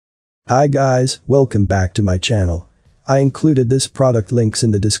Hi guys, welcome back to my channel. I included this product links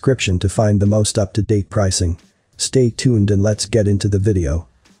in the description to find the most up-to-date pricing. Stay tuned and let's get into the video.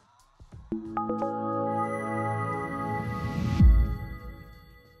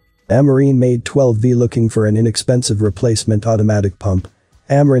 Amarine Made-12v. Looking for an inexpensive replacement automatic pump?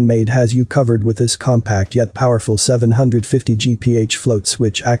 Amarine Made has you covered with this compact yet powerful 750 GPH float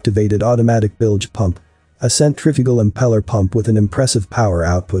switch activated automatic bilge pump. A centrifugal impeller pump with an impressive power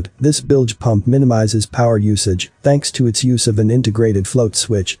output. This bilge pump minimizes power usage thanks to its use of an integrated float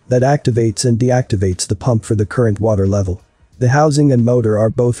switch that activates and deactivates the pump for the current water level. The housing and motor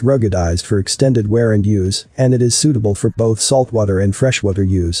are both ruggedized for extended wear and use, and it is suitable for both saltwater and freshwater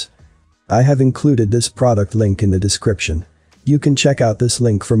use. I have included this product link in the description. You can check out this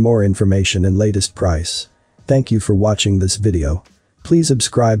link for more information and latest price. Thank you for watching this video. Please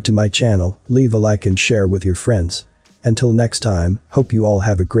subscribe to my channel, leave a like and share with your friends. Until next time, hope you all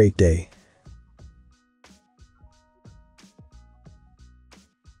have a great day.